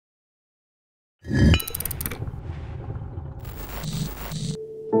أنا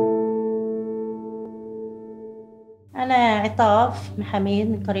عطاف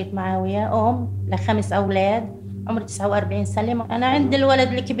محاميد من قرية معاوية، أم ل5 أولاد، عمري 49 سنة. أنا عندي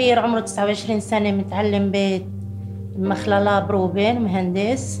الولد الكبير عمره 29 سنة، متعلم بمخللة بروبن،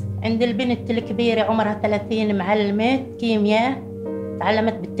 مهندس. عندي البنت الكبيرة عمرها 30، معلمة كيمياء،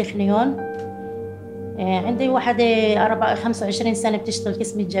 تعلمت بالتكنيون. عندي واحدة 25 سنة بتشتغل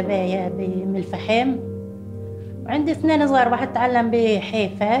قسم الجباية من الفحم. وعندي 2 صغار، واحد تعلم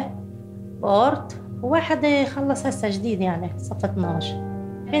بحيفا بورت، وواحد خلص هسه جديد يعني صف 12.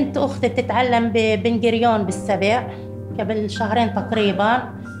 بنت أختي بتتعلم ببنجريون بالسبع قبل شهرين تقريبا،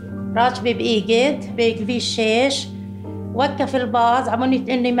 راكبة بإيجد بكفيشيش، وقف الباص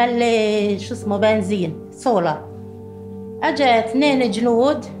عموني إني ملي شو اسمه بنزين سولار. أجا 2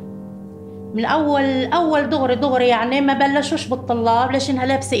 جنود من أول دغري يعني ما بلشوش بالطلاب، ليش إنها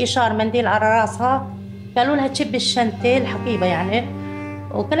لابسة إشار منديل على راسها، قالوا لها تشب الشنطة الحقيبة يعني،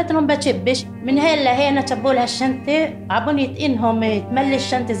 وقالت لهم بتشبش. من هلا لهنا شبوا لها الشنطة، عبوني إنهم تملي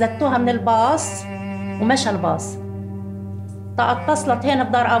الشنطة، زتوها من الباص ومشى الباص. اتصلت هنا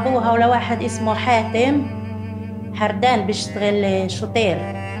بدار أبوها ولواحد اسمه حاتم حردان بيشتغل شوتير،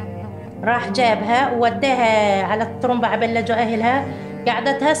 راح جابها ووداها على الطرمبة عبلجوا أهلها.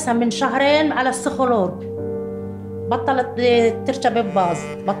 قعدت هسه من 2 شهر على السيكولوج، بطلت تركب الباص،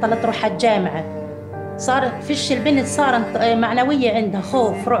 بطلت تروح على الجامعة. صار فيش البنت، صارت معنوية عندها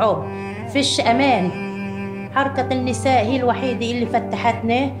خوف رعب، فيش أمان. حركة النساء هي الوحيدة اللي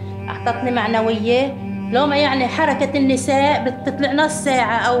فتحتني، أعطتني معنوية. لو ما يعني حركة النساء بتطلع نص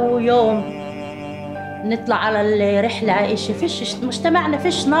ساعة أو يوم نطلع على الرحلة، إشي فيش مجتمعنا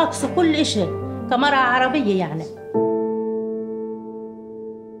فيش ناقص كل إشي كمرأة عربية يعني.